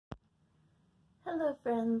Hello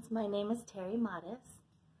friends, my name is Terri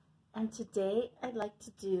and today I'd like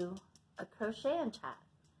to do a crochet and chat.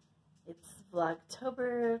 It's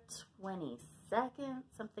Vlogtober 22nd,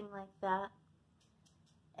 something like that,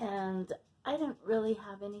 and I didn't really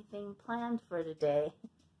have anything planned for today,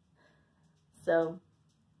 so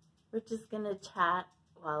we're just going to chat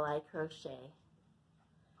while I crochet.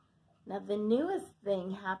 Now the newest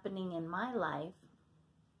thing happening in my life,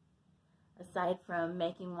 aside from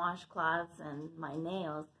making washcloths and my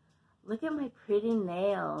nails, look at my pretty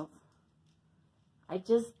nails. I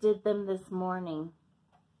just did them this morning.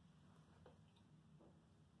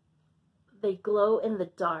 They glow in the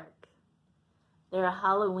dark. They're a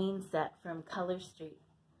Halloween set from Color Street.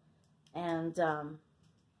 And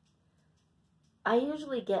I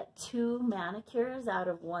usually get 2 manicures out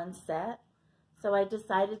of one set. So I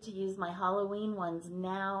decided to use my Halloween ones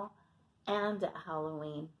now and at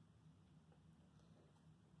Halloween.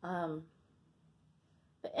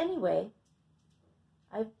 But anyway,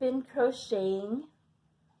 I've been crocheting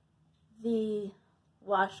the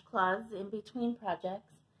washcloths in between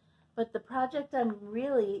projects, but the project I'm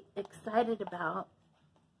really excited about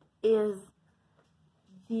is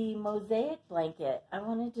the mosaic blanket. I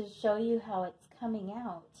wanted to show you how it's coming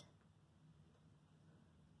out.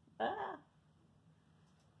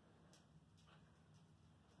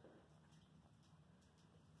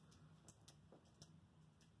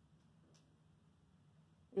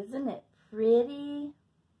 Isn't it pretty?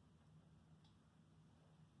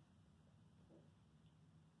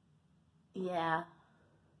 Yeah.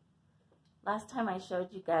 Last time I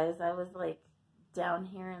showed you guys, I was like down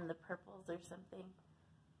here in the purples or something.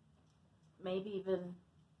 Maybe even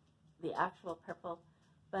the actual purple.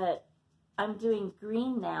 But I'm doing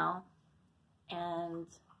green now. And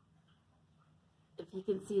if you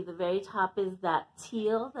can see, the very top is that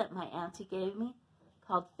teal that my auntie gave me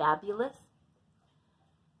called Fabulous.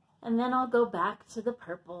 And then I'll go back to the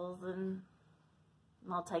purples and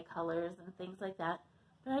multicolors and things like that.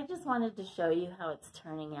 But I just wanted to show you how it's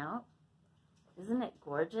turning out. Isn't it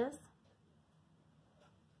gorgeous?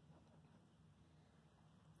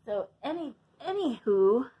 So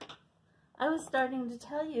anywho, I was starting to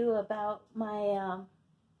tell you about my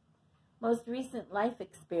most recent life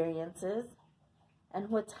experiences.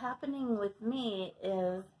 And what's happening with me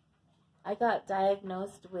is I got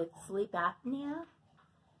diagnosed with sleep apnea.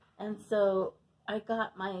 And so I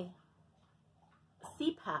got my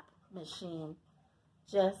CPAP machine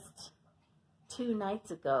just 2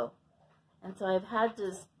 nights ago. And so I've had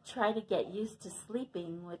to try to get used to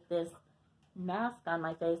sleeping with this mask on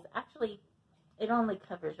my face. Actually, it only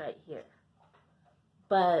covers right here.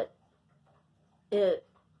 But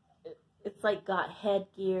it's like got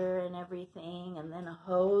headgear and everything, and then a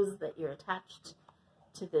hose that you're attached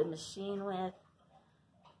to the machine with.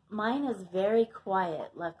 Mine is very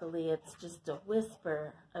quiet, luckily. It's just a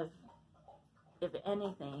whisper of, if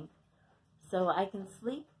anything. So I can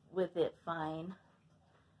sleep with it fine.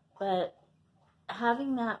 But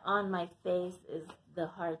having that on my face is the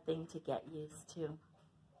hard thing to get used to.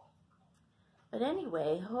 But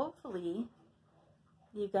anyway, hopefully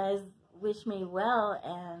you guys wish me well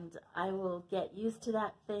and I will get used to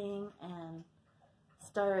that thing and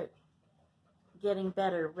start getting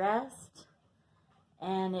better rest.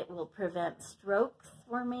 And it will prevent strokes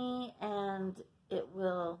for me, and it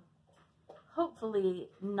will hopefully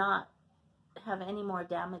not have any more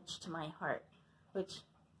damage to my heart, which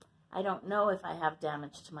I don't know if I have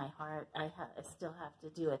damage to my heart. I still have to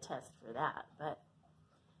do a test for that. But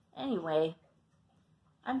anyway,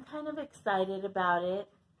 I'm kind of excited about it,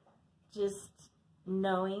 just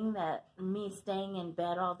knowing that me staying in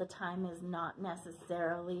bed all the time is not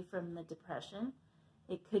necessarily from the depression.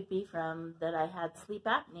 It could be from that I had sleep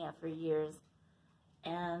apnea for years.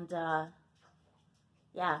 And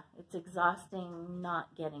yeah, it's exhausting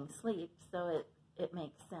not getting sleep, so it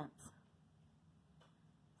makes sense.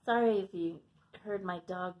 Sorry if you heard my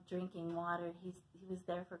dog drinking water. He was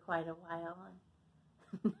there for quite a while,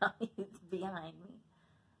 and now he's behind me.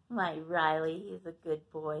 My Riley, he's a good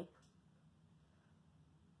boy.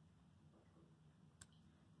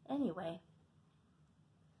 Anyway,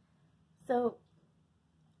 so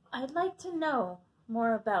I'd like to know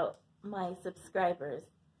more about my subscribers.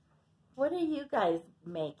 What are you guys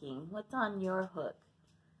making? What's on your hook?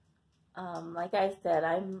 Like I said,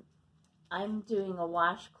 I'm doing a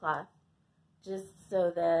washcloth just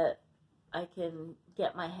so that I can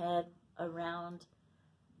get my head around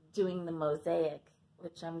doing the mosaic,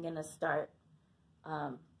 which I'm going to start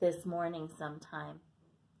this morning sometime.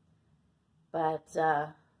 But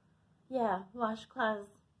yeah, washcloths,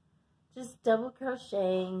 just double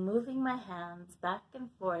crocheting, moving my hands back and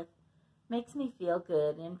forth, makes me feel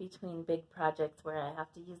good in between big projects where I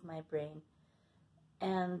have to use my brain.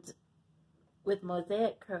 And with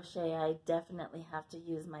mosaic crochet, I definitely have to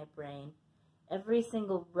use my brain. Every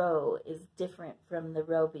single row is different from the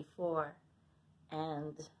row before,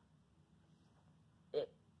 and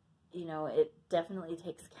it definitely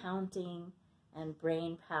takes counting and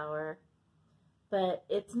brain power, but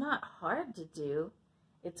it's not hard to do.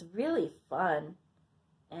 It's really fun,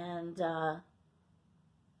 and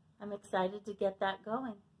I'm excited to get that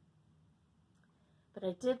going. But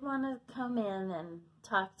I did want to come in and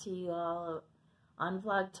talk to you all on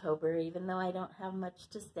Vlogtober, even though I don't have much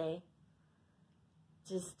to say.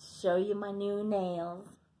 Just show you my new nails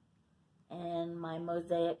and my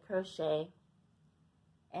mosaic crochet.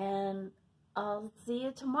 And I'll see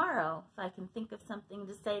you tomorrow, if I can think of something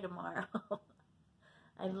to say tomorrow.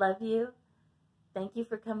 I love you. Thank you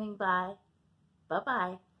for coming by.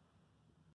 Bye-bye.